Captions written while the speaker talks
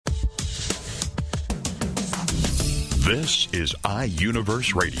This is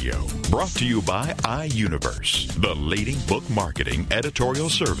iUniverse Radio, brought to you by iUniverse, the leading book marketing, editorial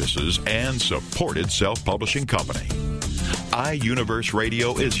services, and supported self-publishing company. iUniverse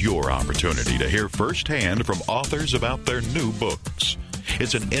Radio is your opportunity to hear firsthand from authors about their new books.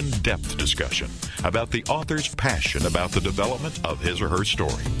 It's an in-depth discussion about the author's passion about the development of his or her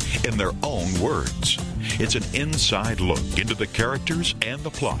story in their own words. It's an inside look into the characters and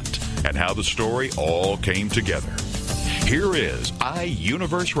the plot and how the story all came together. Here is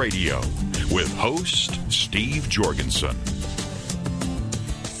iUniverse Radio with host Steve Jorgensen.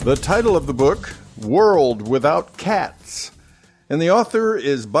 The title of the book, World Without Cats, and the author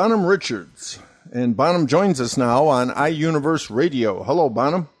is Bonham Richards. And Bonham joins us now on iUniverse Radio. Hello,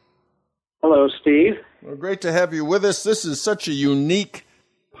 Bonham. Hello, Steve. Well, great to have you with us. This is such a unique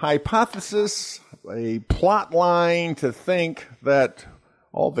hypothesis, a plot line to think that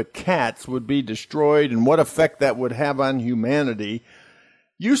all the cats would be destroyed and what effect that would have on humanity.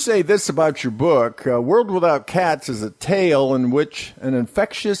 You say this about your book, World Without Cats is a tale in which an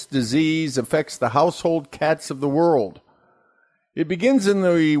infectious disease affects the household cats of the world. It begins in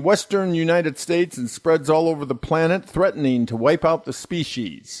the western United States and spreads all over the planet, threatening to wipe out the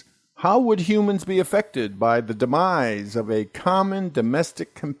species. How would humans be affected by the demise of a common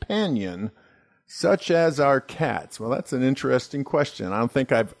domestic companion such as our cats? Well, that's an interesting question. I don't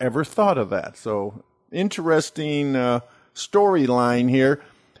think I've ever thought of that. So, interesting storyline here.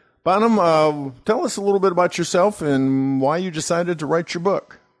 Bonham, tell us a little bit about yourself and why you decided to write your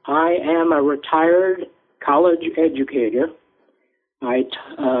book. I am a retired college educator. I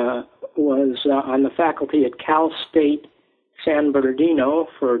was on the faculty at Cal State San Bernardino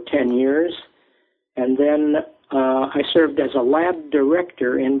for 10 years, and then I served as a lab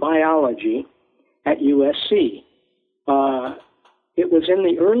director in biology at USC. It was in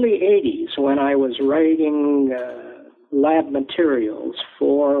the early 80s when I was writing lab materials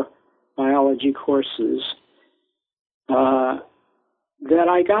for biology courses that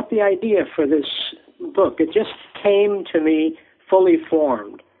I got the idea for this book. It just came to me fully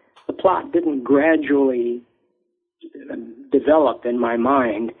formed. The plot didn't gradually develop in my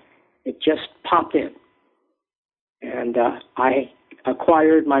mind. It just popped in. And I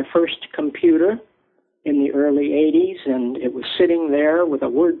acquired my first computer in the early 80s, and it was sitting there with a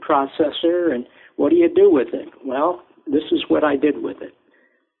word processor, and what do you do with it? Well, this is what I did with it.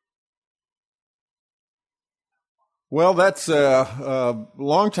 Well, that's a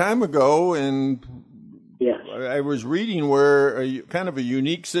long time ago, and yes. I was reading where kind of a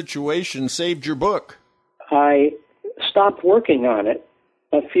unique situation saved your book. I stopped working on it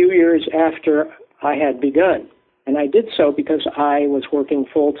a few years after I had begun. And I did so because I was working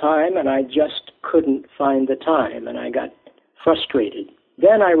full-time and I just couldn't find the time, and I got frustrated.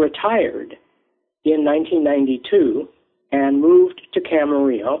 Then I retired in 1992 and moved to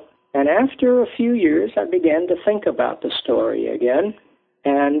Camarillo. And after a few years, I began to think about the story again,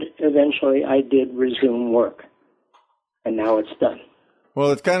 and eventually I did resume work. And now it's done.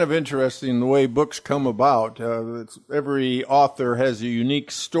 Well, it's kind of interesting the way books come about. Every author has a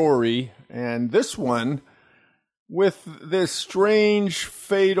unique story, and this one, with this strange,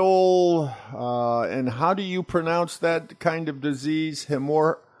 fatal, and how do you pronounce that kind of disease?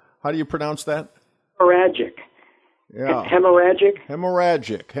 How do you pronounce that? Hemorrhagic. Yeah. Hemorrhagic?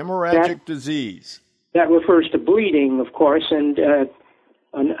 Hemorrhagic disease. That refers to bleeding, of course, and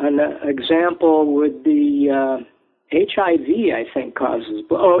an example would be HIV, I think, causes...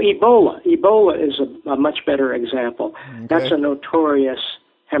 Ebola. Ebola is a much better example. Okay. That's a notorious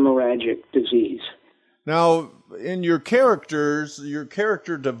hemorrhagic disease. Now, in your character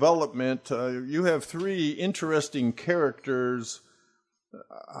development, you have three interesting characters.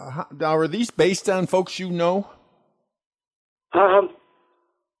 Now, are these based on folks you know?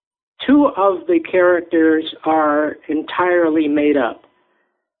 Two of the characters are entirely made up.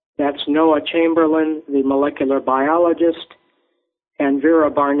 That's Noah Chamberlain, the molecular biologist, and Vera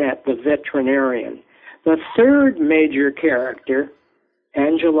Barnett, the veterinarian. The third major character,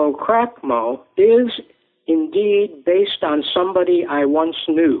 Angelo Crackmo, is indeed based on somebody I once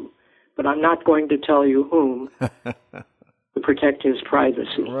knew, but I'm not going to tell you whom to protect his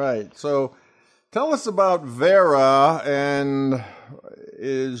privacy. Right. So tell us about Vera, and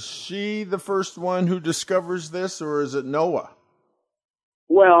is she the first one who discovers this, or is it Noah?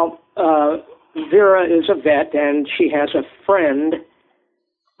 Well, Vera is a vet, and she has a friend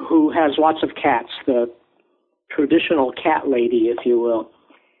who has lots of cats, the traditional cat lady, if you will.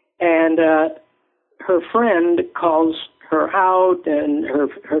 And her friend calls her out, and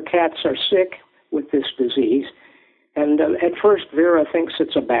her cats are sick with this disease. And at first, Vera thinks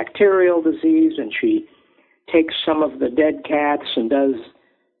it's a bacterial disease, and she takes some of the dead cats and does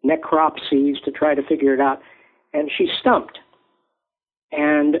necropsies to try to figure it out, and she's stumped.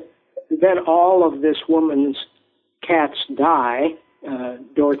 And then all of this woman's cats die.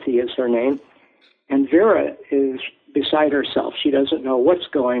 Dorothy is her name, and Vera is beside herself. She doesn't know what's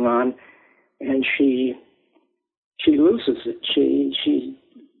going on, and she loses it. She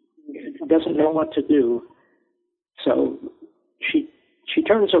doesn't know what to do. So she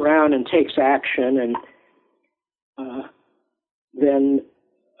turns around and takes action, and then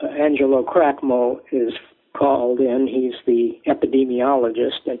Angelo Crackmo is called in. He's the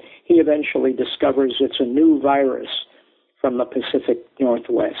epidemiologist, and he eventually discovers it's a new virus from the Pacific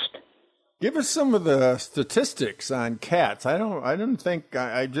Northwest. Give us some of the statistics on cats. I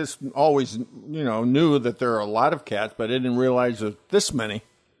just always, knew that there are a lot of cats, but I didn't realize there's this many.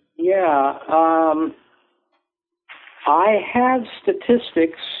 Yeah, I have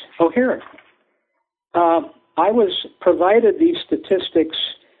statistics. Oh, here. I was provided these statistics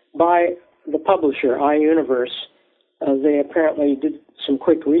by the publisher, iUniverse. They apparently did some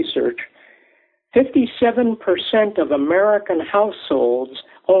quick research. 57% of American households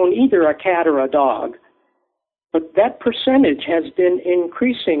own either a cat or a dog, but that percentage has been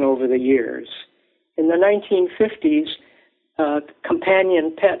increasing over the years. In the 1950s,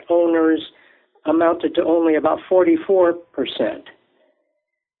 companion pet owners amounted to only about 44%.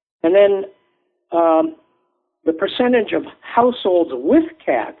 And then the percentage of households with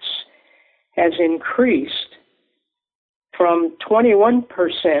cats has increased from 21%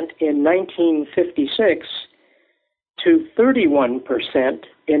 in 1956 to 31%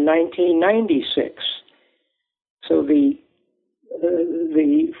 in 1996. So the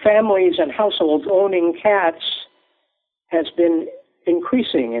families and households owning cats has been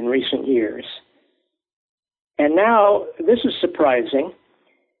increasing in recent years. And now, this is surprising,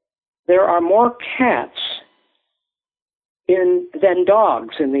 there are more cats than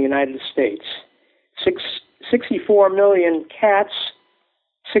dogs in the United States. 64 million cats,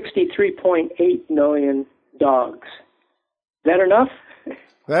 63.8 million dogs. Is that enough?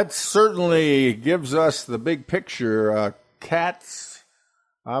 That certainly gives us the big picture. Cats,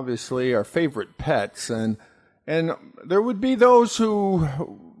 obviously, are favorite pets, and there would be those who,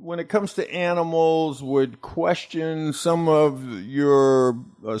 when it comes to animals, would question some of your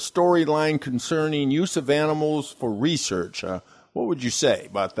storyline concerning use of animals for research. What would you say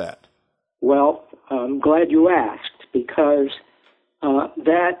about that? Well, I'm glad you asked, because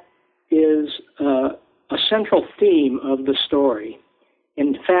that is a central theme of the story.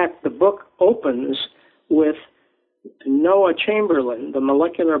 In fact, the book opens with Noah Chamberlain, the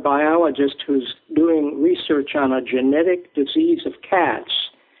molecular biologist who's doing research on a genetic disease of cats,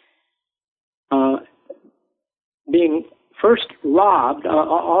 being first robbed.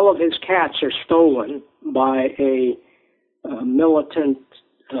 All of his cats are stolen by a militant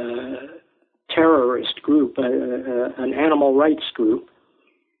terrorist group, an animal rights group.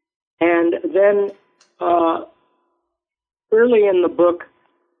 And then early in the book,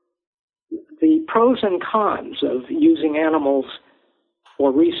 the pros and cons of using animals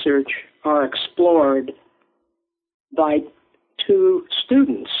for research are explored by two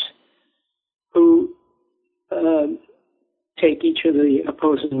students who take each of the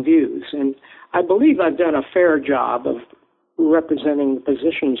opposing views. And I believe I've done a fair job of representing the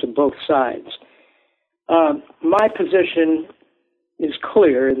positions of both sides. My position is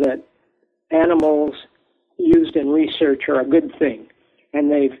clear that animals used in research are a good thing,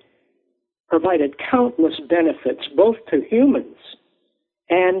 and they've provided countless benefits both to humans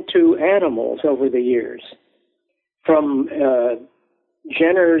and to animals over the years. From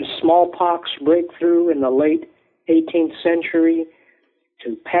Jenner's smallpox breakthrough in the late 18th century,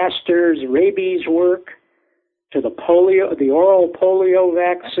 to Pasteur's rabies work, to the oral polio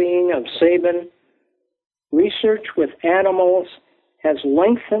vaccine of Sabin, research with animals has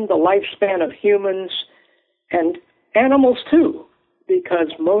lengthened the lifespan of humans and animals too,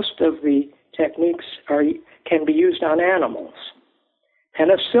 because most of the techniques can be used on animals.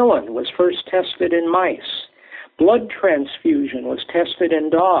 Penicillin was first tested in mice. Blood transfusion was tested in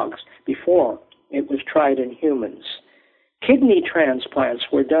dogs before it was tried in humans. Kidney transplants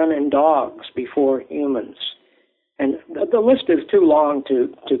were done in dogs before humans. And the list is too long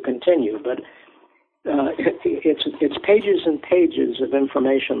to continue, but it's pages and pages of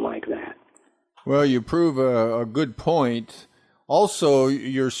information like that. Well, you prove a good point. Also,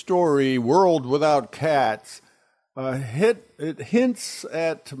 your story, World Without Cats, it hints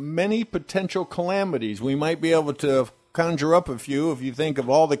at many potential calamities. We might be able to conjure up a few. If you think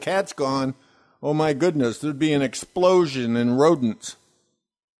of all the cats gone, oh my goodness, there'd be an explosion in rodents.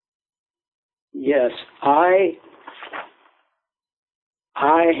 Yes, I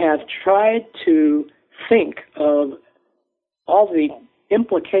have tried to think of all the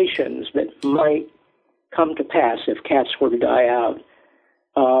implications that might come to pass if cats were to die out.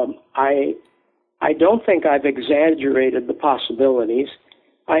 I don't think I've exaggerated the possibilities.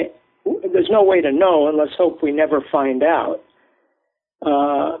 There's no way to know, and let's hope we never find out.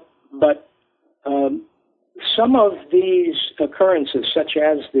 But some of these occurrences, such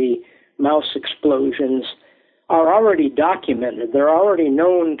as the mouse explosions, are already documented. They're already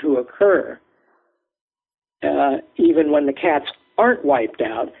known to occur, even when the cats aren't wiped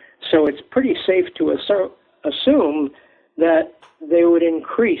out. So it's pretty safe to assume that they would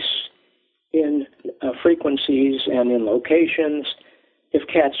increase in frequencies and in locations if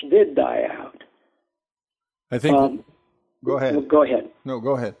cats did die out. I think. Go ahead. Go ahead. No,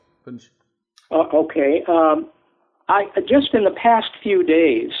 go ahead. Finish. Okay. I just in the past few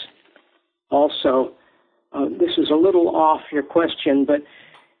days, also, this is a little off your question, but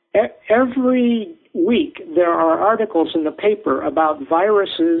every week there are articles in the paper about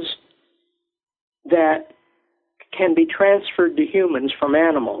viruses that can be transferred to humans from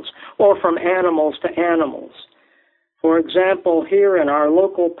animals, or from animals to animals. For example, here in our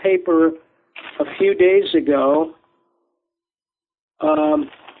local paper a few days ago,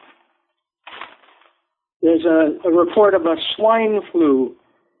 there's a report of a swine flu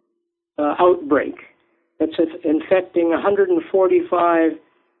outbreak that's infecting 145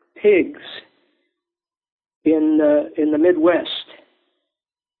 pigs in the Midwest.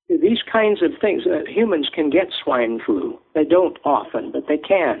 These kinds of things, humans can get swine flu. They don't often, but they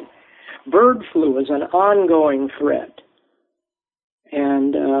can. Bird flu is an ongoing threat.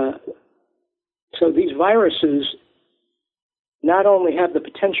 And so these viruses not only have the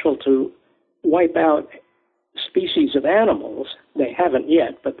potential to wipe out species of animals, they haven't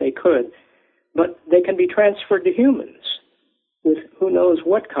yet, but they could, but they can be transferred to humans with who knows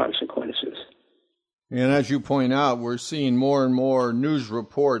what consequences. And as you point out, we're seeing more and more news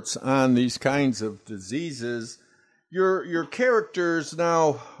reports on these kinds of diseases. Your characters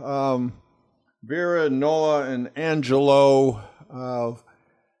now, Vera, Noah, and Angelo,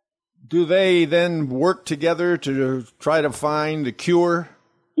 do they then work together to try to find a cure?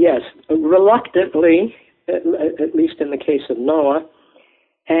 Yes, reluctantly, at least in the case of Noah.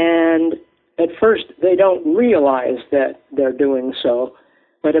 And at first they don't realize that they're doing so,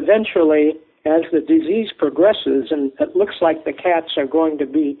 but eventually, as the disease progresses and it looks like the cats are going to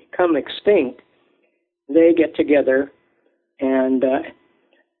become extinct, they get together, and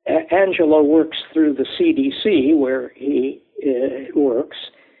Angelo works through the CDC where he works,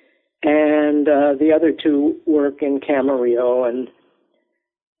 and the other two work in Camarillo and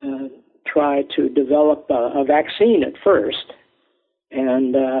try to develop a vaccine at first.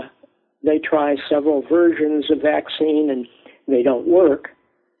 And they try several versions of vaccine, and they don't work.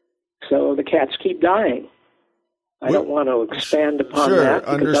 So the cats keep dying. I don't want to expand upon that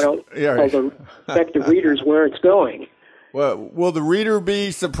because I don't tell the respective readers where it's going. Well, will the reader be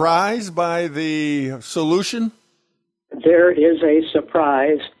surprised by the solution? There is a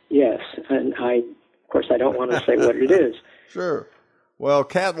surprise, yes. And of course, I don't want to say what it is. Sure. Well,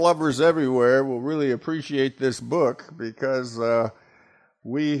 cat lovers everywhere will really appreciate this book because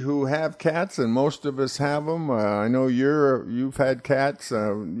we who have cats, and most of us have them. I know you've had cats,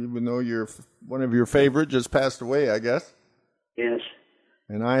 even though one of your favorite just passed away, I guess. Yes.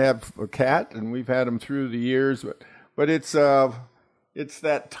 And I have a cat, and we've had them through the years. But it's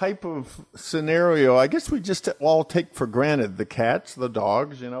that type of scenario. I guess we just all take for granted the cats, the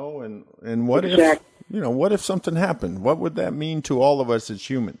dogs, and what what if something happened? What would that mean to all of us as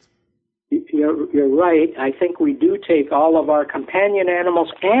humans? You're right. I think we do take all of our companion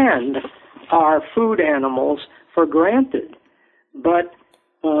animals and our food animals for granted. But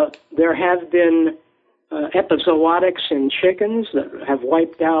there have been epizootics in chickens that have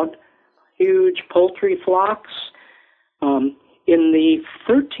wiped out huge poultry flocks. In the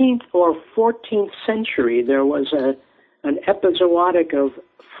 13th or 14th century, there was an epizootic of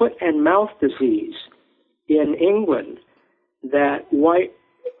foot and mouth disease in England that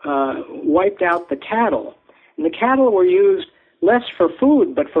wiped out the cattle. And the cattle were used less for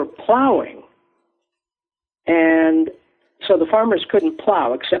food, but for plowing. And so the farmers couldn't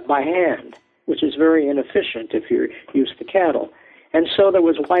plow except by hand, which is very inefficient if you're used to cattle. And so there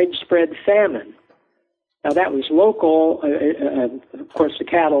was widespread famine. Now that was local. Of course, the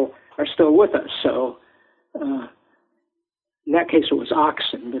cattle are still with us. So in that case, it was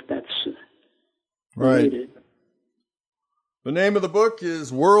oxen, but that's related. The name of the book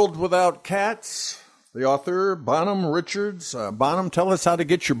is World Without Cats. The author, Bonham Richards. Bonham, tell us how to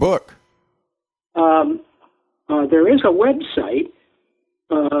get your book. There is a website.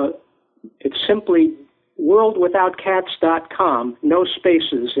 It's simply worldwithoutcats.com, no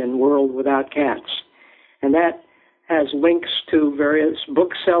spaces in World Without Cats. And that has links to various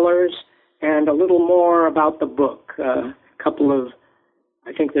booksellers and a little more about the book. I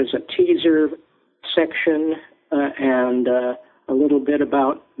think there's a teaser section and a little bit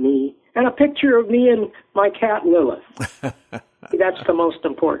about me, and a picture of me and my cat Lilith. That's the most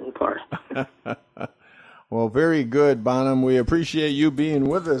important part. Well, very good, Bonham. We appreciate you being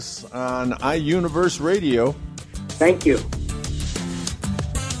with us on iUniverse Radio. Thank you.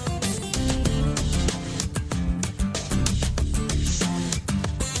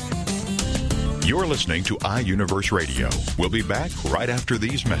 You're listening to iUniverse Radio. We'll be back right after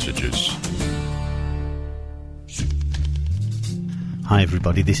these messages. Hi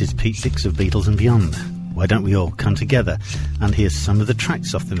everybody, this is Pete Dix of Beatles and Beyond. Why don't we all come together and hear some of the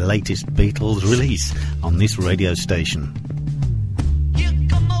tracks off the latest Beatles release on this radio station.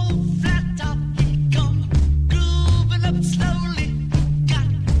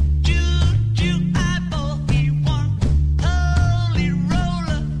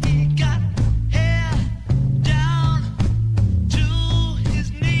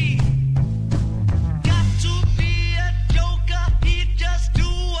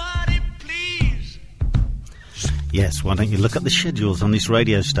 Yes, why don't you look at the schedules on this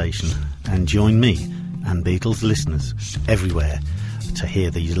radio station and join me and Beatles listeners everywhere to hear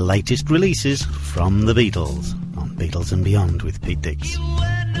the latest releases from the Beatles on Beatles and Beyond with Pete Dix.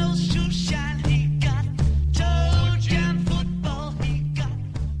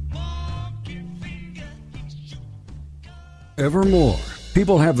 Evermore,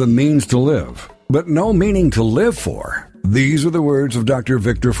 people have the means to live, but no meaning to live for. These are the words of Dr.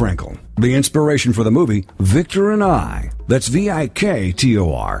 Viktor Frankl, the inspiration for the movie Victor and I. That's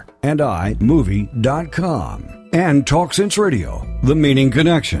VIKTOR and I, movie.com. And Talk Sense Radio, The Meaning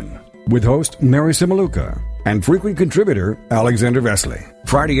Connection, with host Mary Simaluka and frequent contributor Alexander Vesley.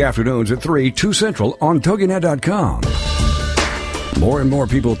 Friday afternoons at 3, 2 Central on TogiNet.com. More and more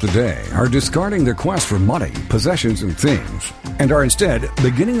people today are discarding their quest for money, possessions, and things, and are instead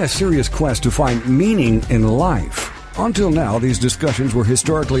beginning a serious quest to find meaning in life. Until now, these discussions were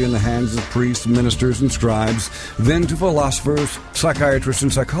historically in the hands of priests, ministers, and scribes, then to philosophers, psychiatrists,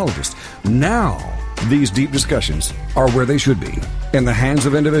 and psychologists. Now, these deep discussions are where they should be, in the hands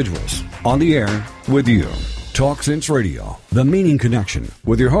of individuals, on the air with you. Talk Sense Radio, The Meaning Connection,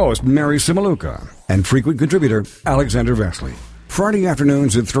 with your host, Mary Simaluka, and frequent contributor, Alexander Vesley. Friday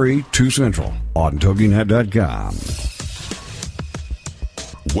afternoons at 3, 2 Central, on TogiNet.com.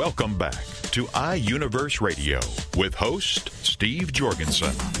 Welcome back to iUniverse Radio with host Steve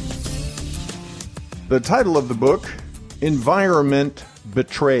Jorgensen. The title of the book, Environment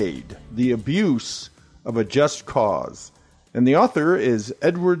Betrayed, The Abuse of a Just Cause. And the author is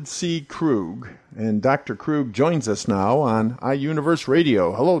Edward C. Krug. And Dr. Krug joins us now on iUniverse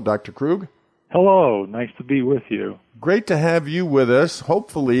Radio. Hello, Dr. Krug. Hello. Nice to be with you. Great to have you with us.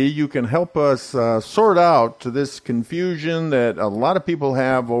 Hopefully you can help us sort out this confusion that a lot of people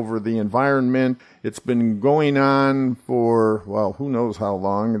have over the environment. It's been going on for, well, who knows how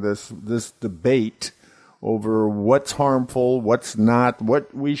long, this debate over what's harmful, what's not,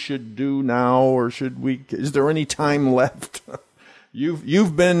 what we should do now, or is there any time left?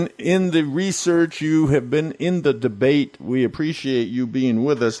 You've been in the research, you have been in the debate. We appreciate you being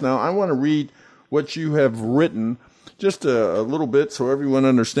with us. Now, I want to read what you have written just a little bit so everyone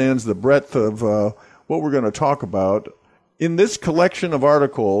understands the breadth of what we're going to talk about. In this collection of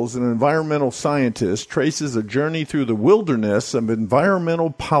articles, an environmental scientist traces a journey through the wilderness of environmental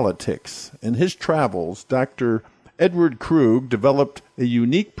politics. In his travels, Dr. Edward Krug developed a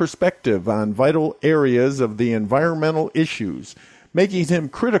unique perspective on vital areas of the environmental issues, making him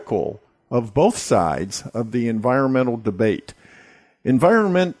critical of both sides of the environmental debate.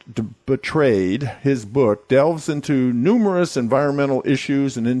 Environment Betrayed, his book, delves into numerous environmental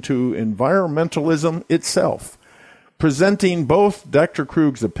issues and into environmentalism itself, presenting both Dr.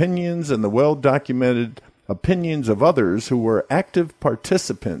 Krug's opinions and the well-documented opinions of others who were active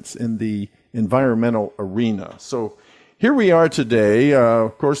participants in the environmental arena. So here we are today.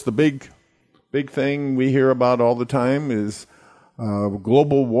 Of course, the big thing we hear about all the time is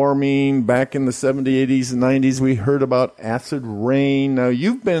global warming. Back in the 70s, 80s, and 90s, we heard about acid rain. Now,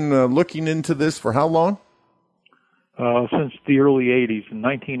 you've been looking into this for how long? Since the early 80s. In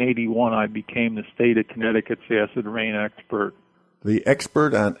 1981, I became the state of Connecticut's acid rain expert. The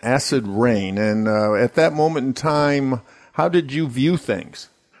expert on acid rain. And at that moment in time, how did you view things?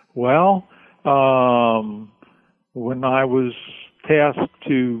 Well, when I was tasked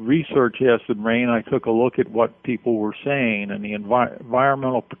to research acid rain, I took a look at what people were saying, and the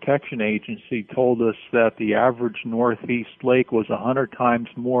Environmental Protection Agency told us that the average Northeast lake was 100 times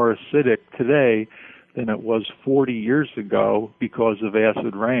more acidic today than it was 40 years ago because of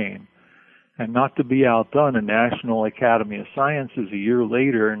acid rain. And not to be outdone, the National Academy of Sciences a year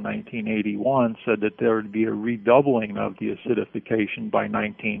later in 1981 said that there would be a redoubling of the acidification by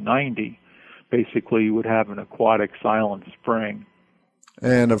 1990. Basically, you would have an aquatic silent spring.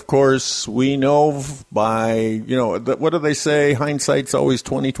 And, of course, we know by, what do they say? Hindsight's always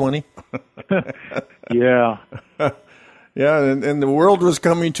 20/20? Yeah. Yeah, and the world was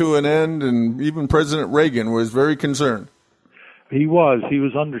coming to an end, and even President Reagan was very concerned. He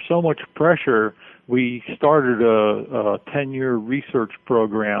was under so much pressure. We started a 10-year research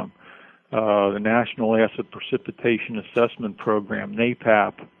program, the National Acid Precipitation Assessment Program,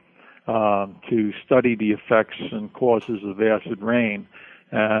 NAPAP, to study the effects and causes of acid rain.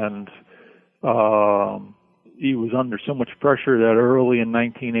 And he was under so much pressure that early in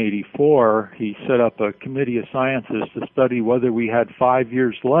 1984, he set up a committee of scientists to study whether we had 5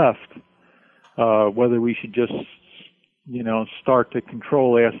 years left, whether we should just start to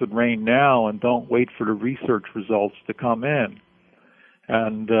control acid rain now and don't wait for the research results to come in.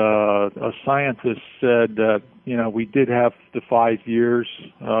 And a scientist said that, we did have the 5 years.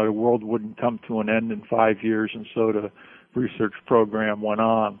 The world wouldn't come to an end in 5 years, and so the research program went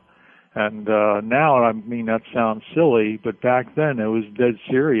on. And now, that sounds silly, but back then it was dead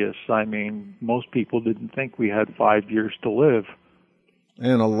serious. Most people didn't think we had 5 years to live.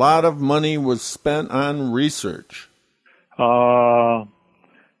 And a lot of money was spent on research. Yeah.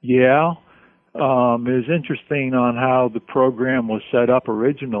 It was interesting on how the program was set up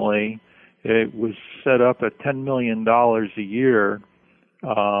originally. It was set up at $10 million a year,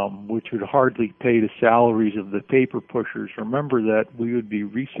 which would hardly pay the salaries of the paper pushers. Remember that we would be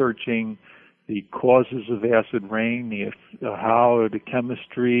researching the causes of acid rain, how the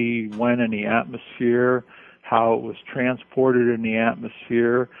chemistry went in the atmosphere, how it was transported in the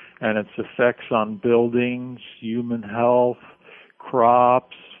atmosphere, and its effects on buildings, human health,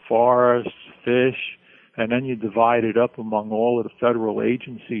 crops, forests, fish, and then you divide it up among all of the federal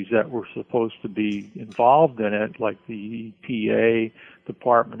agencies that were supposed to be involved in it, like the EPA,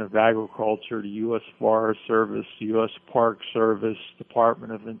 Department of Agriculture, the U.S. Forest Service, the U.S. Park Service,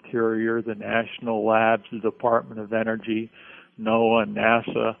 Department of Interior, the National Labs, the Department of Energy, NOAA, and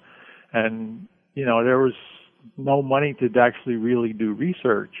NASA. And, there was no money to actually really do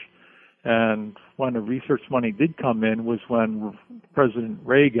research. And when the research money did come in was when President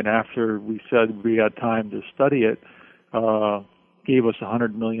Reagan, after we said we had time to study it, gave us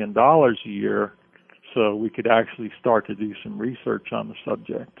 $100 million a year so we could actually start to do some research on the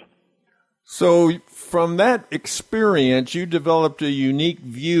subject. So from that experience, you developed a unique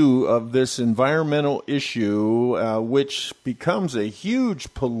view of this environmental issue, which becomes a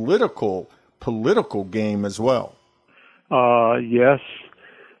huge political game as well. Yes.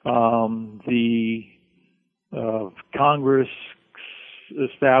 The Congress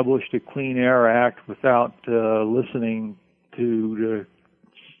established a Clean Air Act without listening to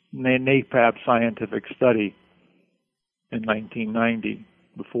the NAPAP scientific study in 1990.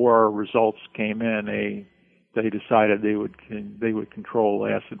 Before our results came in, they decided they would control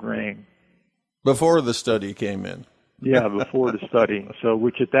acid rain. Before the study came in. Yeah, before the study. So,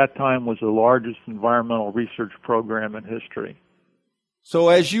 which at that time was the largest environmental research program in history. So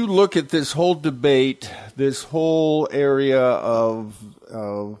as you look at this whole debate, this whole area of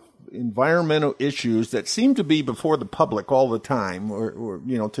environmental issues that seem to be before the public all the time, or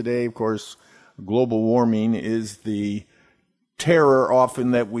today, of course, global warming is the terror often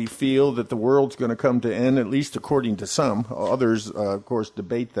that we feel that the world's going to come to end, at least according to some. Others, of course,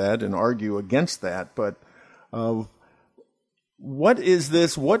 debate that and argue against that. But what is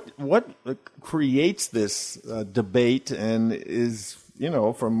this? What creates this debate and is,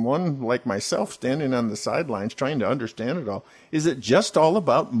 from one like myself standing on the sidelines trying to understand it all, is it just all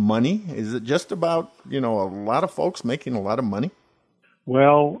about money? Is it just about, a lot of folks making a lot of money?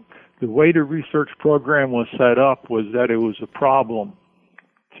 Well, the way the research program was set up was that it was a problem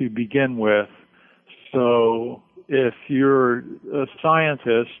to begin with. So if you're a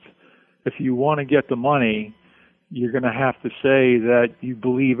scientist, if you want to get the money, you're going to have to say that you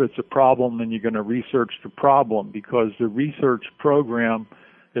believe it's a problem and you're going to research the problem, because the research program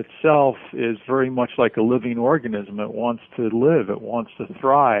itself is very much like a living organism. It wants to live. It wants to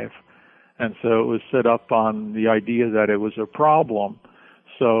thrive. And so it was set up on the idea that it was a problem.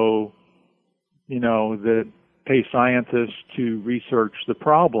 So, that pay scientists to research the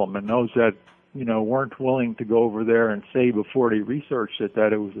problem, and those that weren't willing to go over there and say before they researched it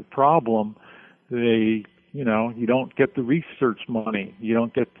that it was a problem, you don't get the research money, you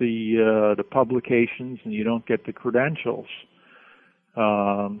don't get the publications, and you don't get the credentials.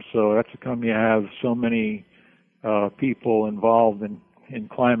 So that's how come you have so many people involved in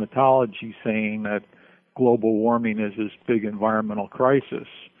climatology saying that global warming is this big environmental crisis.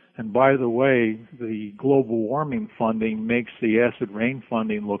 And by the way, the global warming funding makes the acid rain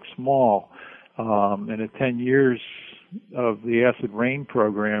funding look small. In the 10 years of the acid rain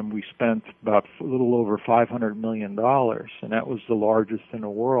program, we spent about a little over $500 million, and that was the largest in the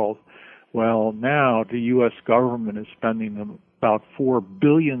world. Well, now the U.S. government is spending about $4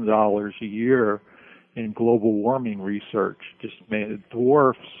 billion a year in global warming research. It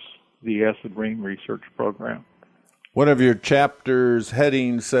dwarfs the acid rain research program. One of your chapter's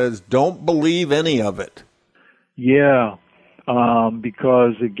heading says, "Don't believe any of it." Yeah,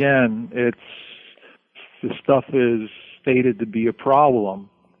 because again, the stuff is stated to be a problem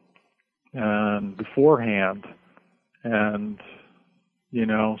and beforehand, and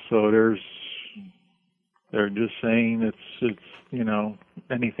so they're just saying it's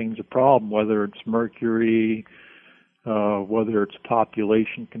anything's a problem, whether it's mercury, whether it's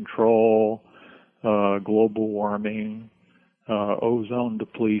population control, global warming, ozone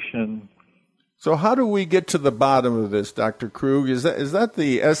depletion. So how do we get to the bottom of this, Dr. Krug? Is that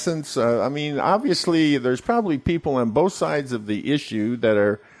the essence? Obviously, there's probably people on both sides of the issue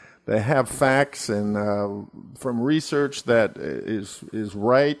that have facts and from research that is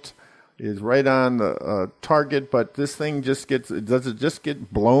right on the target. But this thing does it just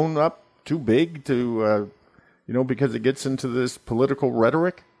get blown up too big to because it gets into this political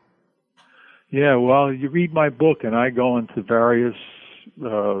rhetoric? Yeah, well, you read my book, and I go into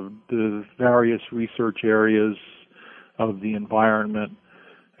the various research areas of the environment,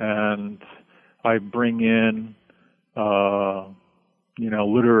 and I bring in,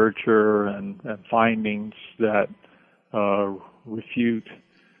 literature and findings that refute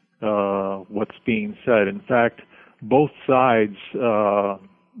what's being said. In fact, both sides,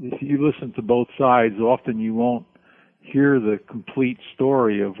 if you listen to both sides, often you won't hear the complete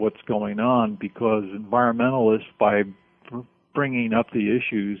story of what's going on, because environmentalists, by bringing up the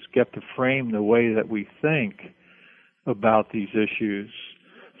issues, get to frame the way that we think about these issues.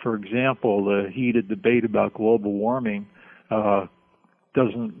 For example, the heated debate about global warming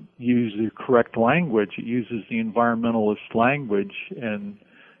doesn't use the correct language. It uses the environmentalist language in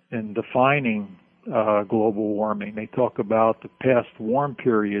defining global warming. They talk about the past warm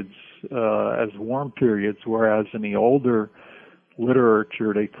periods as warm periods, whereas in the older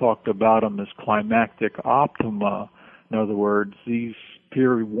literature they talked about them as climactic optima. In other words, these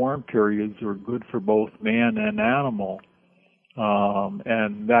warm periods are good for both man and animal,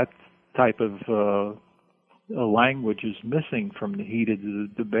 and that type of language is missing from the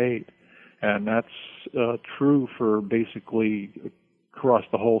heated debate, and that's true for basically across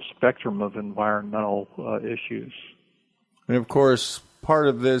the whole spectrum of environmental issues. And of course, part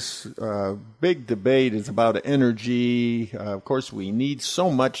of this big debate is about energy. Of course, we need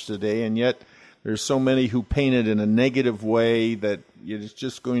so much today, and yet there's so many who paint it in a negative way that it's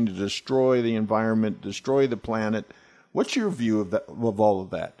just going to destroy the environment, destroy the planet. What's your view of all of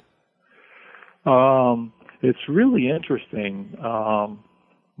that? It's really interesting.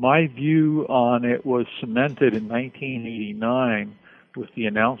 My view on it was cemented in 1989 with the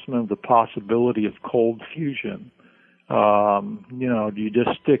announcement of the possibility of cold fusion. You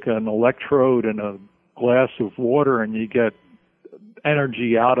just stick an electrode in a glass of water and you get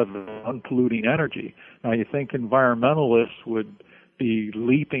energy out of it, unpolluting energy. Now, you think environmentalists would be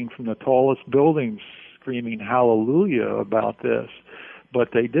leaping from the tallest buildings screaming hallelujah about this, but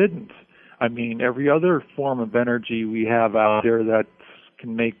they didn't. I mean, every other form of energy we have out there that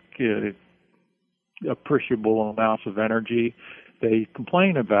can make appreciable amounts of energy, they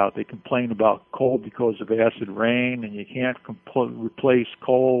complain about. They complain about coal because of acid rain, and you can't replace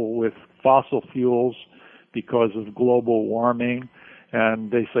coal with fossil fuels because of global warming.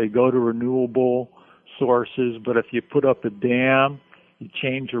 And they say go to renewable sources, but if you put up a dam, you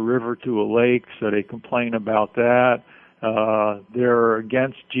change a river to a lake, so they complain about that. They're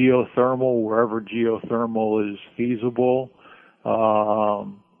against geothermal wherever geothermal is feasible.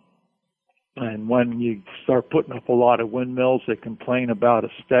 And when you start putting up a lot of windmills, they complain about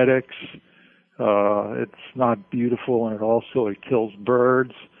aesthetics. It's not beautiful, and it kills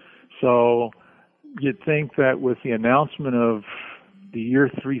birds. So you'd think that with the announcement of the year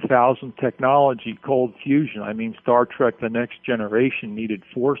 3000 technology, cold fusion, I mean Star Trek The Next Generation needed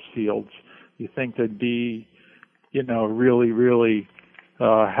force fields, you think they'd be, really, really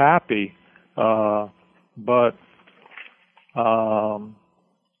happy. But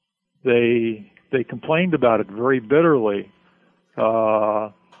they complained about it very bitterly.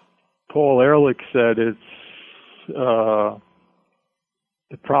 Paul Ehrlich said it's the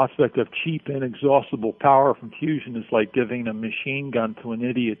prospect of cheap, inexhaustible power from fusion is like giving a machine gun to an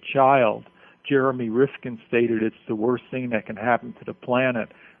idiot child. Jeremy Rifkin stated it's the worst thing that can happen to the planet.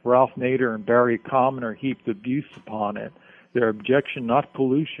 Ralph Nader and Barry Commoner heaped abuse upon it. Their objection, not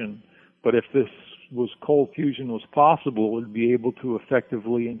pollution, but if this was cold fusion was possible, it would be able to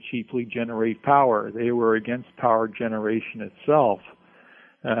effectively and cheaply generate power. They were against power generation itself,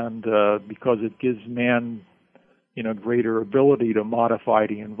 and because it gives man, greater ability to modify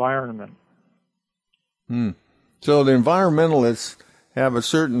the environment. So the environmentalists have a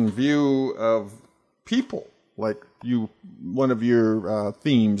certain view of people, like one of your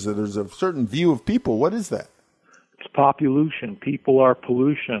themes, that there's a certain view of people. What is that? It's population. People are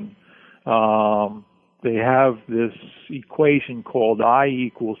pollution. They have this equation called I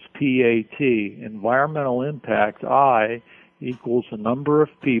equals PAT. Environmental impact, I, equals the number of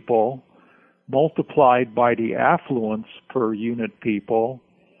people multiplied by the affluence per unit people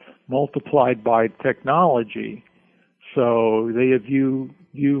multiplied by technology. So they view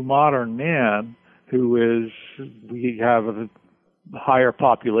modern man, we have a higher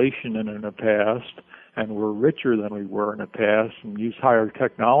population than in the past, and we're richer than we were in the past, and use higher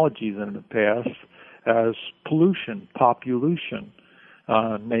technology than in the past, as pollution, population.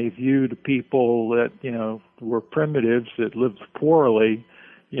 They view the people that, were primitives, that lived poorly,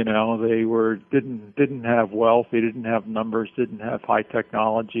 they didn't have wealth, they didn't have numbers, didn't have high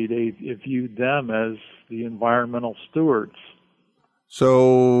technology. They viewed them as the environmental stewards.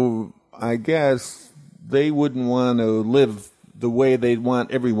 So I guess they wouldn't want to live the way they'd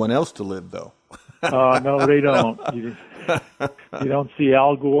want everyone else to live, though. No, they don't. You don't see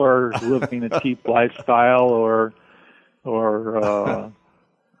Al Gore living a cheap lifestyle, or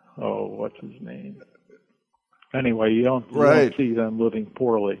what's his name? Anyway, you don't see them living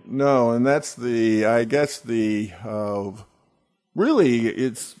poorly. No, and that's really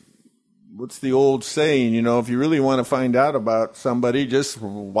it's, what's the old saying, if you really want to find out about somebody, just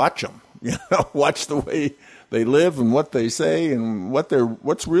watch them. Watch the way they live and what they say and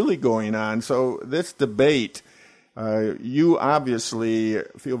what's really going on. So this debate, you obviously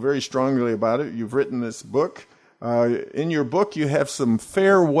feel very strongly about it. You've written this book. In your book, you have some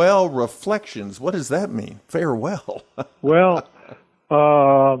farewell reflections. What does that mean, farewell? Well,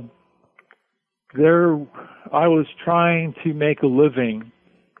 I was trying to make a living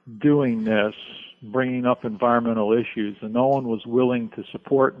doing this, bringing up environmental issues, and no one was willing to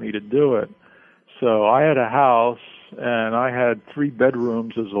support me to do it. So I had a house, and I had 3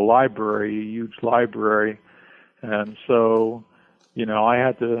 bedrooms as a library, a huge library, and so, I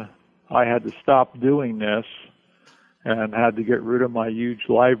had to stop doing this, and had to get rid of my huge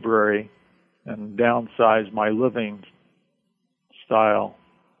library and downsize my living style.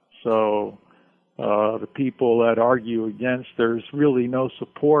 So the people that argue against, there's really no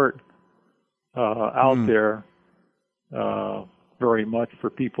support out there very much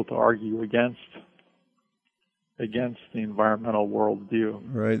for people to argue against the environmental worldview.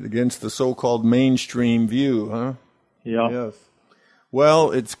 Right, against the so-called mainstream view, huh? Yeah. Yes.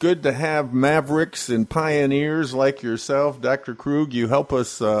 Well, it's good to have mavericks and pioneers like yourself, Dr. Krug. You help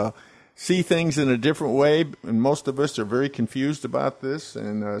us see things in a different way, and most of us are very confused about this,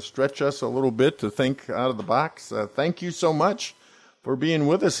 and stretch us a little bit to think out of the box. Thank you so much for being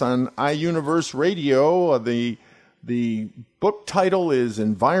with us on iUniverse Radio. The book title is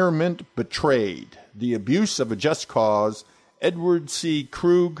Environment Betrayed, The Abuse of a Just Cause, Edward C.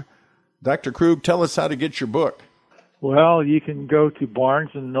 Krug. Dr. Krug, tell us how to get your book. Well, you can go to Barnes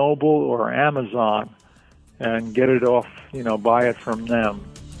 & Noble or Amazon and get it off, buy it from them.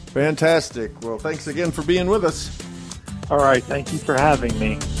 Fantastic. Well, thanks again for being with us. All right. Thank you for having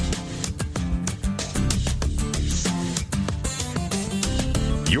me.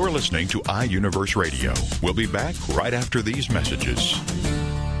 You're listening to iUniverse Radio. We'll be back right after these messages.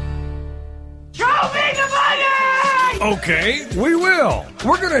 Show me the money! Okay, we will.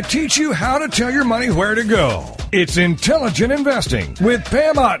 We're going to teach you how to tell your money where to go. It's Intelligent Investing with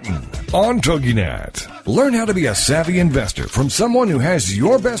Pam Otten on TogiNet. Learn how to be a savvy investor from someone who has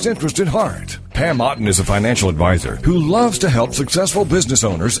your best interest at heart. Pam Otten is a financial advisor who loves to help successful business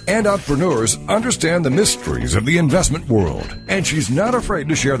owners and entrepreneurs understand the mysteries of the investment world, and she's not afraid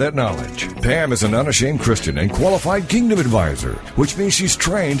to share that knowledge. Pam is an unashamed Christian and qualified kingdom advisor, which means she's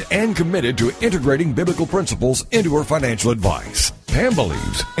trained and committed to integrating biblical principles into her financial advice. Pam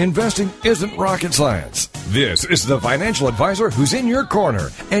believes investing isn't rocket science. This is the financial advisor who's in your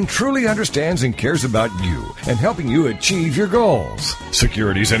corner and truly understands and cares about you and helping you achieve your goals.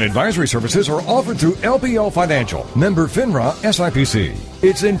 Securities and advisory services are offered through LPL Financial, member FINRA SIPC.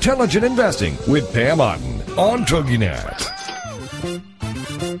 It's Intelligent Investing with Pam Otten on TogiNet.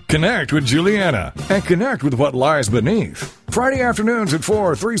 Connect with Juliana and connect with what lies beneath. Friday afternoons at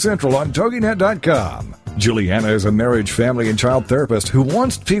 4, 3 Central on TogiNet.com. Juliana is a marriage, family, and child therapist who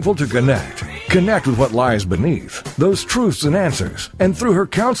wants people to connect. Connect with what lies beneath, those truths and answers. And through her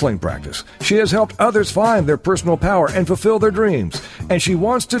counseling practice, she has helped others find their personal power and fulfill their dreams. And she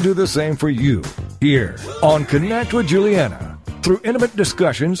wants to do the same for you. Here on Connect with Juliana. Through intimate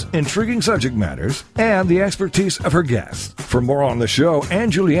discussions, intriguing subject matters, and the expertise of her guests. For more on the show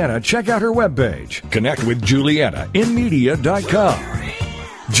and Juliana, check out her webpage, connectwithjulianainmedia.com.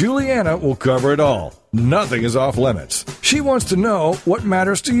 Juliana will cover it all. Nothing is off limits. She wants to know what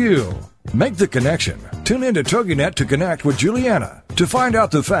matters to you. Make the connection. Tune into TogiNet to connect with Juliana to find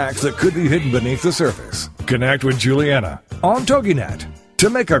out the facts that could be hidden beneath the surface. Connect with Juliana on TogiNet to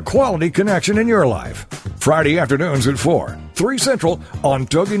make a quality connection in your life. Friday afternoons at 4, 3 Central on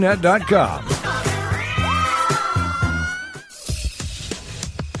TogiNet.com.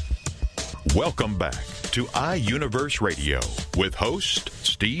 Welcome back to iUniverse Radio with host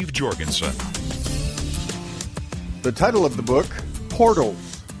Steve Jorgensen. The title of the book,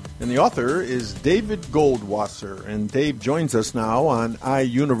 Portals, and the author is David Goldwasser. And Dave joins us now on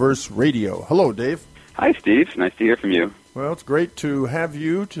iUniverse Radio. Hello, Dave. Hi, Steve. Nice to hear from you. Well, it's great to have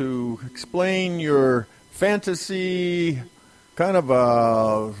you to explain your fantasy, kind of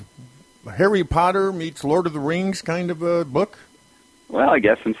a Harry Potter meets Lord of the Rings kind of a book. Well, I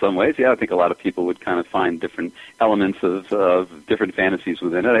guess in some ways, yeah. I think a lot of people would kind of find different elements of different fantasies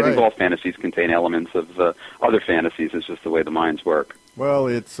within it. I think all fantasies contain elements of other fantasies. It's just the way the minds work. Well,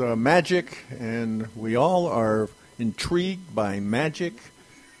 it's magic, and we all are intrigued by magic.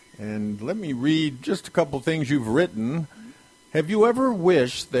 And let me read just a couple things you've written. Have you ever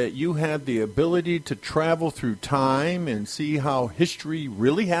wished that you had the ability to travel through time and see how history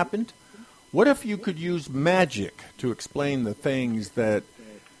really happened? What if you could use magic to explain the things that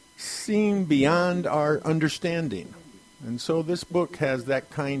seem beyond our understanding? And so this book has that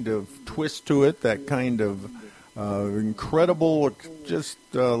kind of twist to it, that kind of incredible, just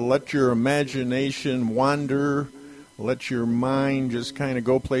let your imagination wander, let your mind just kind of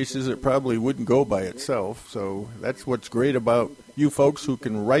go places it probably wouldn't go by itself. So that's what's great about you folks who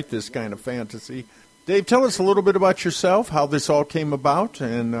can write this kind of fantasy. Dave, tell us a little bit about yourself, how this all came about,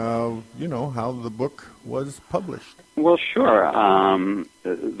 and, how the book was published. Well, sure.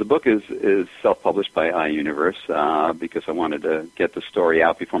 The book is self-published by iUniverse because I wanted to get the story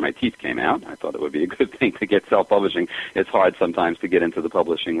out before my teeth came out. I thought it would be a good thing to get self-publishing. It's hard sometimes to get into the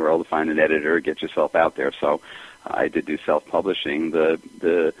publishing world, to find an editor, get yourself out there. So I did do self-publishing.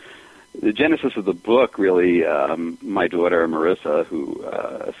 The genesis of the book, really, my daughter, Marissa, who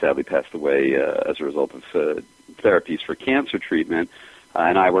sadly passed away as a result of therapies for cancer treatment,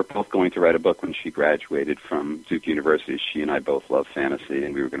 and I were both going to write a book when she graduated from Duke University. She and I both love fantasy,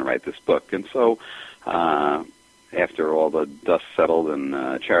 and we were going to write this book. And so after all the dust settled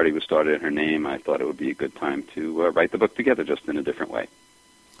and charity was started in her name, I thought it would be a good time to write the book together, just in a different way.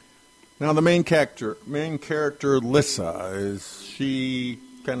 Now, the main character, Lissa, is she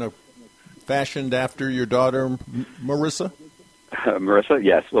kind of fashioned after your daughter, Marissa? Marissa,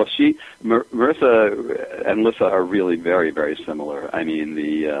 yes. Well, Marissa and Lissa are really very, very similar. I mean,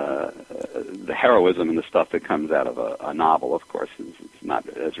 the heroism and the stuff that comes out of a novel, of course, is not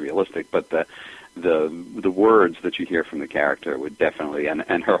as realistic, but the words that you hear from the character would definitely,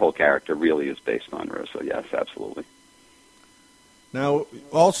 and her whole character really is based on Marissa. Yes, absolutely. Now,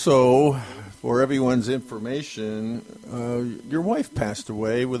 also, for everyone's information, your wife passed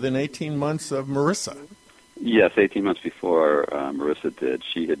away within 18 months of Marissa. Yes, 18 months before Marissa did.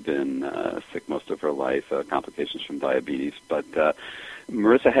 She had been sick most of her life, complications from diabetes. But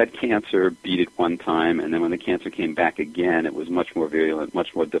Marissa had cancer, beat it one time, and then when the cancer came back again, it was much more virulent,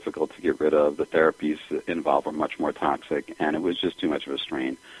 much more difficult to get rid of. The therapies involved were much more toxic, and it was just too much of a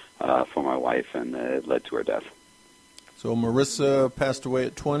strain for my wife, and it led to her death. So Marissa passed away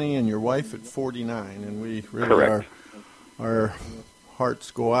at 20 and your wife at 49, and we really Correct. Our hearts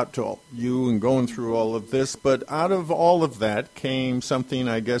go out to you and going through all of this. But out of all of that came something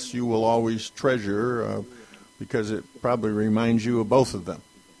I guess you will always treasure because it probably reminds you of both of them.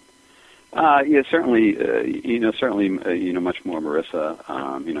 Yeah, certainly. Much more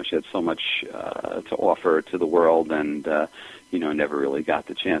Marissa. She had so much to offer to the world, and never really got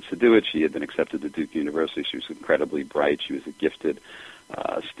the chance to do it. She had been accepted to Duke University. She was incredibly bright. She was a gifted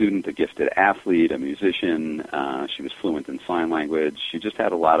a student, a gifted athlete, a musician. She was fluent in sign language. She just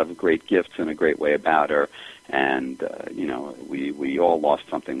had a lot of great gifts and a great way about her. And, we all lost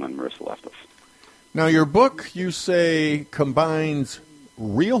something when Marissa left us. Now, your book, you say, combines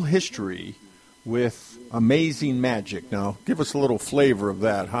real history with amazing magic. Now, give us a little flavor of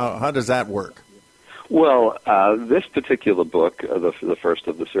that. How does that work? Well, this particular book, the first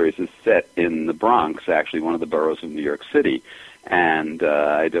of the series, is set in the Bronx, actually one of the boroughs of New York City. And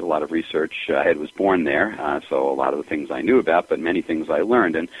I did a lot of research. I was born there, so a lot of the things I knew about, but many things I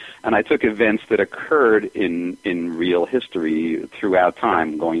learned. And I took events that occurred in real history throughout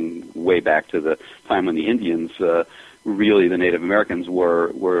time, going way back to the time when the Indians, really the Native Americans,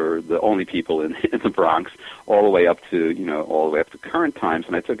 were the only people in the Bronx, all the way up to current times.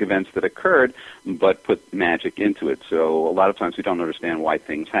 And I took events that occurred, but put magic into it. So a lot of times we don't understand why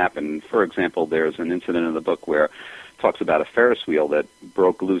things happen. For example, there's an incident in the book where talks about a Ferris wheel that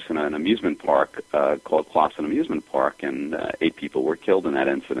broke loose in an amusement park called Clawson Amusement Park, and 8 people were killed in that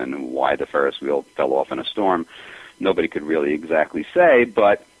incident. And why the Ferris wheel fell off in a storm, nobody could really exactly say,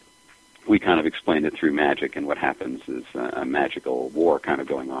 but we kind of explained it through magic, and what happens is a magical war kind of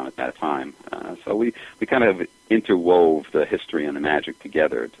going on at that time. So we kind of interwove the history and the magic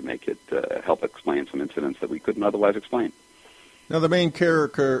together to make it help explain some incidents that we couldn't otherwise explain. Now, the main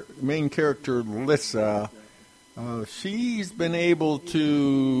character, Lissa, she's been able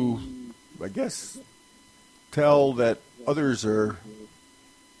to, I guess, tell that others are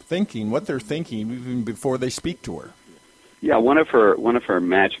thinking what they're thinking even before they speak to her. Yeah, one of her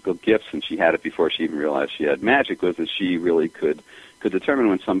magical gifts, and she had it before she even realized she had magic, was that she really could determine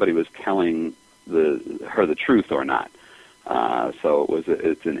when somebody was telling her the truth or not. So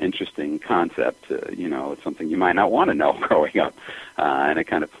it's an interesting concept. It's something you might not want to know growing up, and it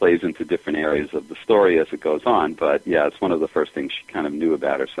kind of plays into different areas of the story as it goes on. But yeah, it's one of the first things she kind of knew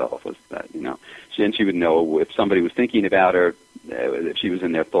about herself, was that she would know if somebody was thinking about her, if she was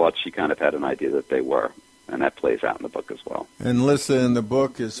in their thoughts, she kind of had an idea that they were. And that plays out in the book as well. And Lissa in the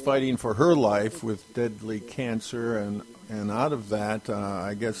book is fighting for her life with deadly cancer, and out of that,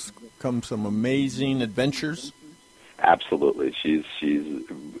 I guess, come some amazing adventures. Absolutely, she's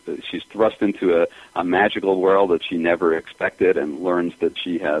thrust into a magical world that she never expected, and learns that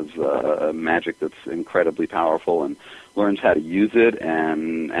she has a magic that's incredibly powerful, and learns how to use it,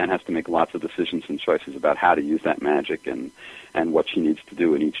 and has to make lots of decisions and choices about how to use that magic and what she needs to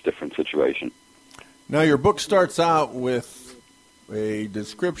do in each different situation. Now, your book starts out with a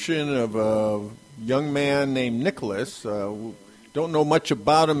description of a young man named Nicholas. Don't know much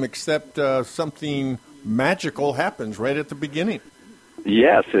about him except something magical happens right at the beginning.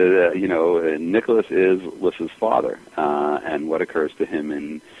 Yes, Nicholas is Lissa's father, and what occurs to him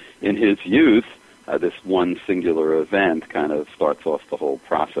in his youth, this one singular event kind of starts off the whole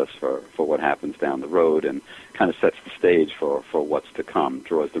process for what happens down the road, and kind of sets the stage for what's to come,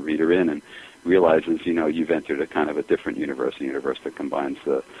 draws the reader in, and realizes, you've entered a kind of a different universe, a universe that combines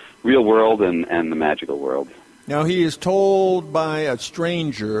the real world and the magical world. Now, he is told by a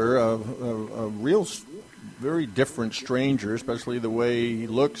stranger, a real, very different stranger, especially the way he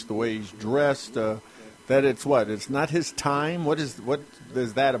looks, the way he's dressed, that it's what? It's not his time? What is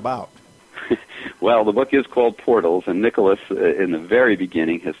that about? Well, the book is called Portals, and Nicholas, in the very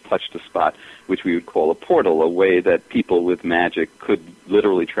beginning, has touched a spot which we would call a portal, a way that people with magic could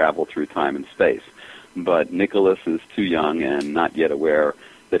literally travel through time and space. But Nicholas is too young and not yet aware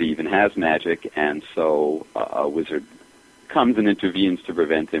that he even has magic, and so a wizard comes and intervenes to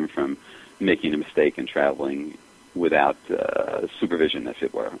prevent him from making a mistake and traveling without supervision, as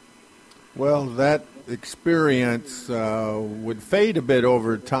it were. Well, that experience would fade a bit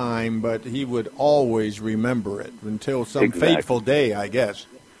over time, but he would always remember it until some fateful day, I guess.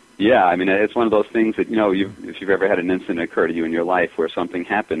 Yeah, I mean, it's one of those things that, if you've ever had an incident occur to you in your life where something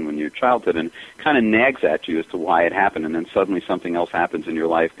happened when you were a childhood and kind of nags at you as to why it happened, and then suddenly something else happens in your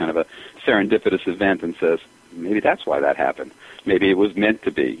life, kind of a serendipitous event, and says, maybe that's why that happened. Maybe it was meant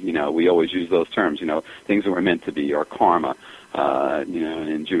to be. We always use those terms, things that were meant to be, or karma.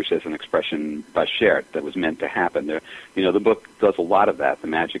 In Jewish there's an expression, bashert, that was meant to happen. The book does a lot of that. The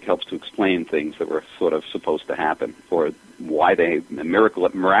magic helps to explain things that were sort of supposed to happen, or why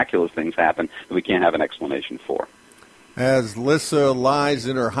miraculous things happen that we can't have an explanation for. As Lissa lies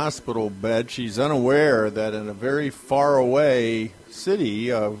in her hospital bed, she's unaware that in a very far away city,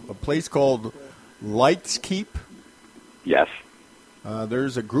 a place called Light's Keep. Yes.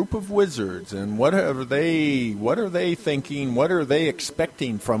 There's a group of wizards, and what are they thinking? What are they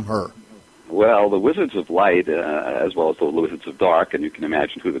expecting from her? Well, the Wizards of Light, as well as the Wizards of Dark, and you can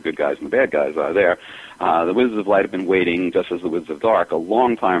imagine who the good guys and the bad guys are there. The Wizards of Light have been waiting, just as the Wizards of Dark, a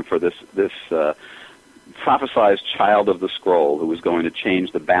long time for this prophesized child of the scroll who was going to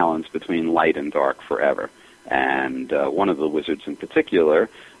change the balance between light and dark forever. And one of the wizards in particular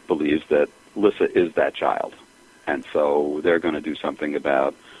believes that Lissa is that child. And so they're going to do something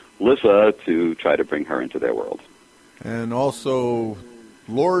about Lissa to try to bring her into their world. And also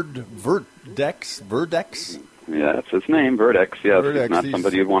Lord Verdex? Yeah, that's his name, Verdex. Yes, Verdex, he's not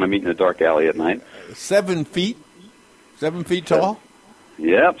somebody you'd want to meet in a dark alley at night. 7 feet? 7 feet tall?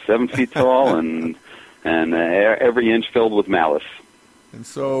 Yep, 7 feet tall and every inch filled with malice. And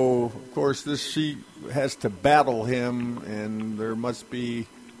so, of course, she has to battle him, and there must be,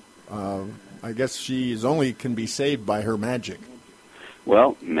 I guess she only can be saved by her magic.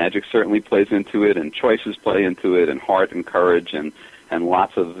 Well, magic certainly plays into it, and choices play into it, and heart and courage, and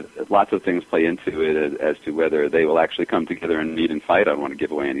lots of things play into it as to whether they will actually come together and meet and fight. I don't want to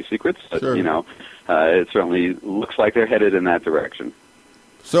give away any secrets, but sure. It certainly looks like they're headed in that direction.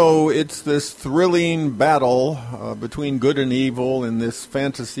 So it's this thrilling battle between good and evil in this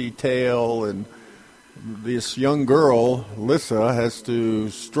fantasy tale, and this young girl, Lissa, has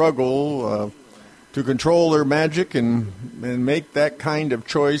to struggle to control her magic and make that kind of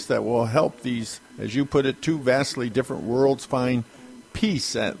choice that will help these, as you put it, two vastly different worlds find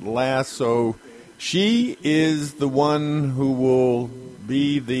peace at last. So she is the one who will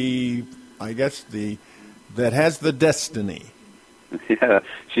be that has the destiny. Yeah,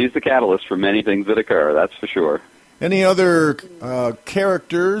 she's the catalyst for many things that occur, that's for sure. Any other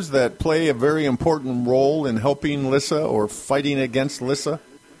characters that play a very important role in helping Lissa or fighting against Lissa?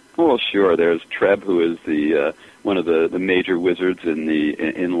 Well, sure. There's Treb, who is the one of the major wizards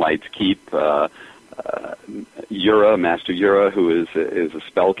in Light's Keep. Yura, Master Yura, who is a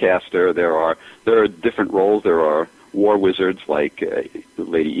spellcaster. There are different roles. There are war wizards like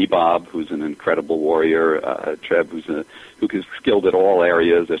Lady Ebob, who's an incredible warrior. Treb, who's skilled at all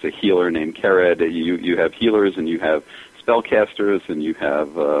areas. There's a healer named Kered. You have healers, and you have spellcasters, and you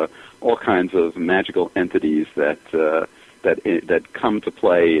have all kinds of magical entities that come to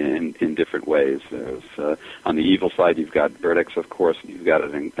play in different ways. There's, on the evil side, you've got Verdex, of course. You've got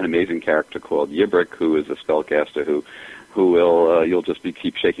an amazing character called Yibrik, who is a spellcaster who will you'll just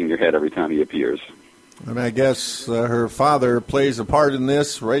keep shaking your head every time he appears. And I guess her father plays a part in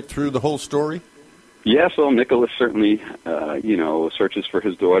this right through the whole story? Yes, well, Nicholas certainly, searches for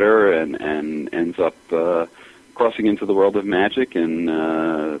his daughter and ends up crossing into the world of magic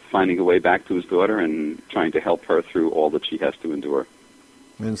and finding a way back to his daughter and trying to help her through all that she has to endure.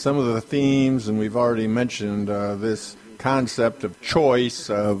 And some of the themes, and we've already mentioned this concept of choice,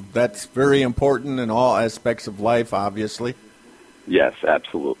 that's very important in all aspects of life, obviously. Yes,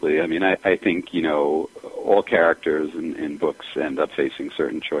 absolutely. I mean, I think, all characters in books end up facing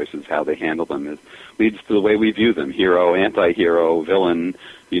certain choices. How they handle them leads to the way we view them. Hero, anti-hero, villain,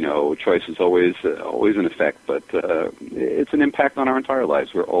 choice is always in effect, but it's an impact on our entire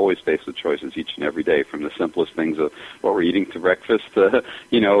lives. We're always faced with choices each and every day, from the simplest things of what we're eating to breakfast, to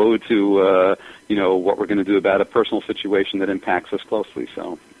what we're going to do about a personal situation that impacts us closely.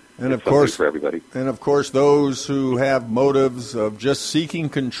 So. And of course, for everybody. And of course, those who have motives of just seeking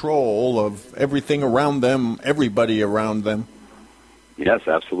control of everything around them, everybody around them. Yes,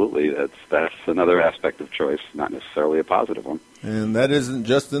 absolutely. That's another aspect of choice, not necessarily a positive one. And that isn't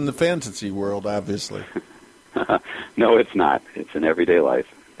just in the fantasy world, obviously. No, it's not. It's in everyday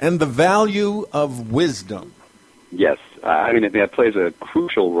life. And the value of wisdom. Yes, I mean, that plays a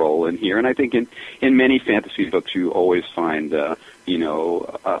crucial role in here, and I think in many fantasy books you always find, a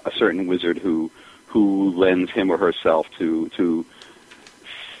certain wizard who lends him or herself to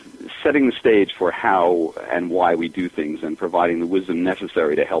setting the stage for how and why we do things and providing the wisdom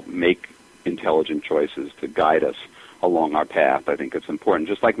necessary to help make intelligent choices, to guide us along our path. I think it's important,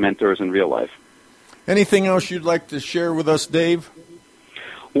 just like mentors in real life. Anything else you'd like to share with us, Dave?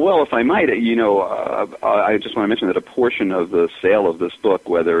 Well, if I might, I just want to mention that a portion of the sale of this book,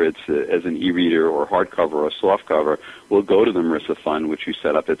 whether it's as an e-reader or hardcover or softcover, will go to the Marissa Fund, which we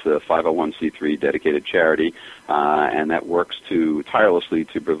set up. It's a 501c3 dedicated charity, and that works tirelessly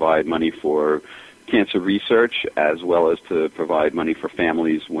to provide money for cancer research, as well as to provide money for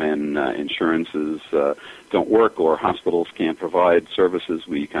families when insurances don't work or hospitals can't provide services.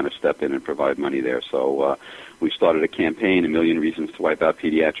 We kind of step in and provide money there. So we started a campaign, 1,000,000 Reasons to Wipe Out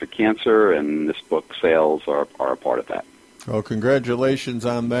Pediatric Cancer, and this book sales are a part of that. Well, congratulations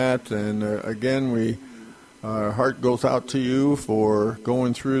on that. And again, we Our heart goes out to you for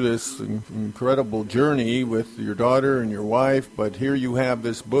going through this incredible journey with your daughter and your wife, but here you have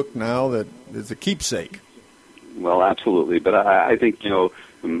this book now that is a keepsake. Well, absolutely, but I think,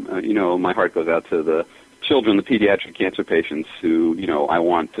 my heart goes out to the children, the pediatric cancer patients who, I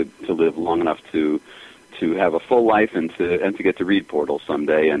want to live long enough to have a full life and to get to read Portal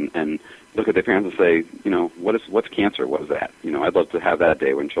someday and look at their parents and say, what's cancer? What is that? I'd love to have that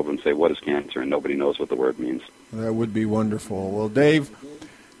day when children say, what is cancer? And nobody knows what the word means. That would be wonderful. Well,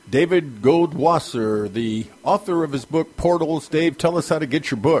 David Goldwasser, the author of his book, Portals. Dave, tell us how to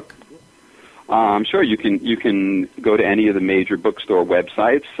get your book. Sure, you can go to any of the major bookstore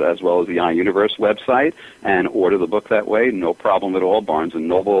websites as well as the iUniverse website and order the book that way. No problem at all. Barnes &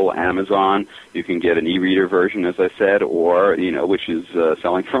 Noble, Amazon. You can get an e-reader version, as I said, or, which is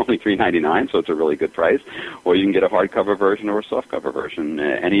selling for only $3.99, so it's a really good price. Or you can get a hardcover version or a softcover version.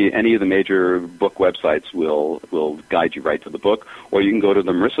 Any of the major book websites will guide you right to the book. Or you can go to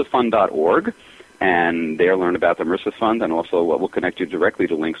the marissafund.org and there learn about the Marissa Fund and also what will connect you directly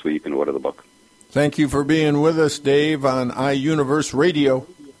to links where you can order the book. Thank you for being with us, Dave, on iUniverse Radio.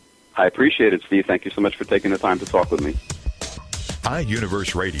 I appreciate it, Steve. Thank you so much for taking the time to talk with me.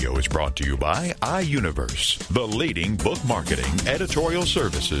 iUniverse Radio is brought to you by iUniverse, the leading book marketing, editorial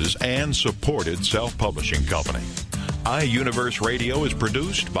services, and supported self-publishing company. iUniverse Radio is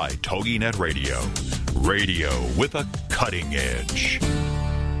produced by TogiNet Radio. Radio with a cutting edge.